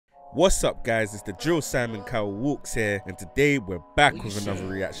What's up guys, it's the Drill Simon Cowell Walkz here, and today we're back with another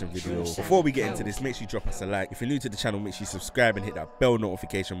reaction video. Before we get into this, make sure you drop us a like. If you're new to the channel, make sure you subscribe and hit that bell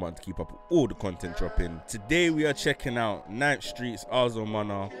notification button to keep up with all the content dropping. Today we are checking out 9th Street's Rzo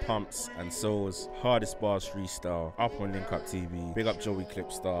Munna, Pumpz and Soze Hardest Bars Freestyle, up on Link Up TV. Big up Joey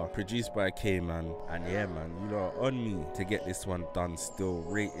Clipstar, produced by K-Man. And yeah man, you lot are on me to get this one done still,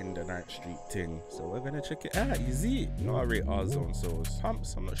 rating the 9th Street thing. So we're gonna check it out, you see it. You know I rate Rzo and Soze.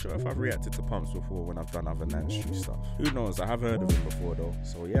 Pumpz, I'm not sure if I've reacted to Pumpz before when I've done other 9th Street stuff. Who knows, I have heard of him before though.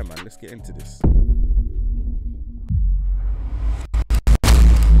 So yeah man, let's get into this.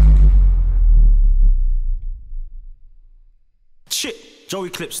 Shit, Joey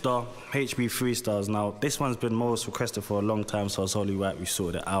Clipstar, HB Freestyles. Now, this one's been most requested for a long time, so it's only right we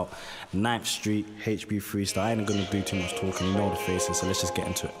sorted it out. 9th Street, HB Freestyle. I ain't gonna do too much talking, you know the faces, so let's just get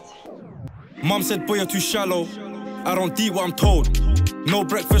into it. Mum said, boy, you're too shallow. I don't deep what I'm told. No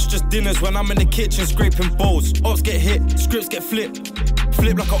breakfast, just dinners when I'm in the kitchen scraping bowls. Ops get hit, scripts get flipped.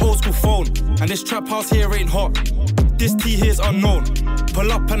 Flip like an old school phone. And this trap house here ain't hot. This tea here's unknown.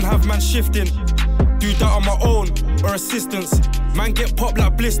 Pull up and have man shifting. Do that on my own, or assistance. Man get popped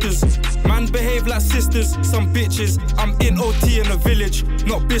like blisters. Man behave like sisters, some bitches. I'm in OT in the village,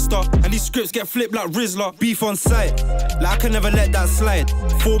 not Bista. And these scripts get flipped like Rizla. Beef on sight, like I can never let that slide.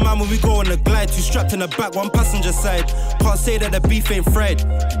 4 man when we go on the glide. 2 strapped in the back, 1 passenger side. Can't say that the beef ain't fried.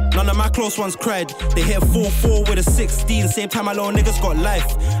 None of my close ones cried. They hit 4-4 with a 16. Same time my little niggas got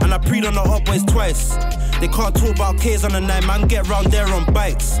life. And I preed on the up boys twice. They can't talk about K's on the 9, man get round there on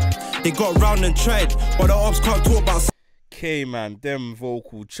bikes. They got round and tried, but the ops can't talk about K-Man, them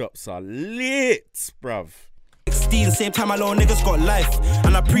vocal chops are lit, bruv. 16, same time my little niggas got life.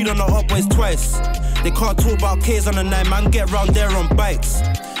 And I preed on the up boys twice. They can't talk about K's on the 9, man get round there on bikes.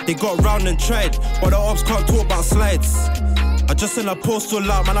 They got round and tried, but the ops can't talk about slides. I just sent a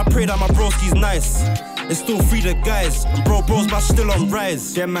postal out, man, I pray that my broski's nice. It's still free the guys, and bros man still on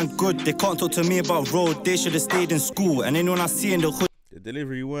rise. Them man good, they can't talk to me about road. They should've stayed in school, and anyone I see in the hood. The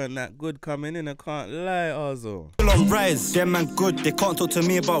delivery weren't that good coming in, I can't lie, Rzo. Still on rise, them man good, they can't talk to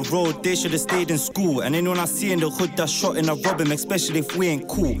me about road. They should've stayed in school, and anyone I see in the hood that's shot in, I rob him, especially if we ain't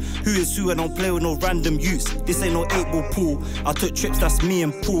cool. Who is who? I don't play with no random youths. This ain't no 8-ball pool. I took trips, that's me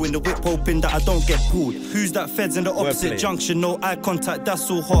and Paul, in the whip hoping that I don't get pulled. Who's that feds in the opposite junction? No eye contact, that's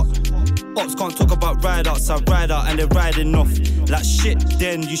so hot. Ops can't talk about ride outs, I ride out and they're riding off. Like shit,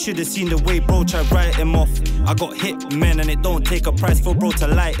 then you should have seen the way bro tried to write him off. I got hit men and it don't take a price for bro to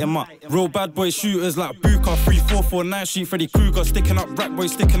light him up. Real bad boy shooters like Buka, 344 9th Street, Freddy Krueger. Sticking up rap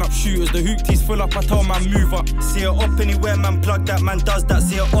boys, sticking up shooters. The hoopties full up, I tell man move up. See it up anywhere, man plug that, man does that.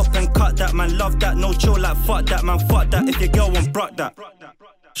 See it up and cut that, man love that. No chill like fuck that, man fuck that. If your girl want bruck that.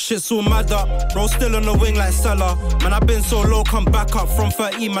 Shit so mad up, bro still on the wing like Salah. Man I been so low, come back up from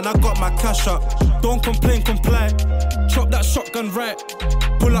 13, man I got my cash up. Don't complain, comply. Chop that shotgun right.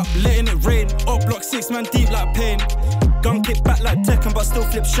 Pull up, letting it rain. Up block 6 man deep like pain. Gun kick back like Tekken, but still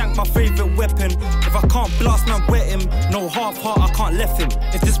flip shank, my favourite weapon. If I can't blast man wet him, no half heart I can't left him.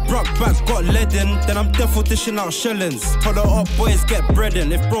 If this bruck back got lead in, then I'm definitely dishing out shillings. Tell the up boys get bread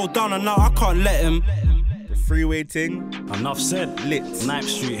in. If bro down and out I can't let him. Freeway ting, enough said. Lit. 9th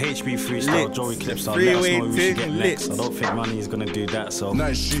Street, HB Freestyle, Lit. Joey Clipstar. Freeway Let us know who we should get ting, next. lit. I don't think Money is gonna do that, so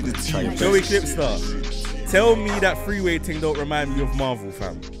try your best. Joey Clipstar, tell me that freeway ting don't remind me of Marvel,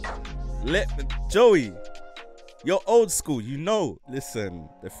 fam. Joey, you're old school, you know. Listen,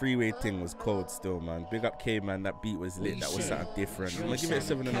 the freeway thing was cold still, man. Big up K-Man, that beat was lit. That was something different. I'm gonna give it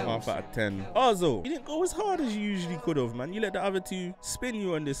a 7.5 out of 10. Rzo, you didn't go as hard as you usually could have, man. You let the other 2 spin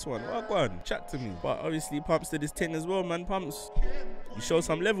you on this one. Well, go on, chat to me. But obviously, Pumpz did his thing as well, man. Pumpz, you show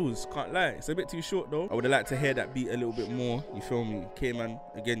some levels, can't lie. It's a bit too short though. I would have liked to hear that beat a little bit more. You feel me? K-Man,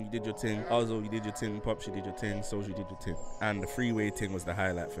 again, you did your thing. Rzo, you did your thing. Pumpz, you did your thing. Soze, you did your thing. And the freeway thing was the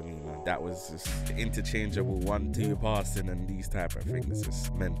highlight for me, man. That was just the interchangeable 1-2 passing and these type of things.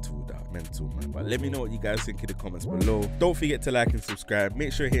 Just mental, that mental, man. But let me know what you guys think in the comments below. Don't forget to like and subscribe.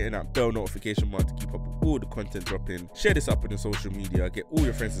 Make sure you're hitting that bell notification button to keep up with all the content dropping. Share this up on your social media. Get all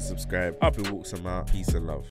your friends to subscribe. I've been Walkz, I'm out. Peace and love.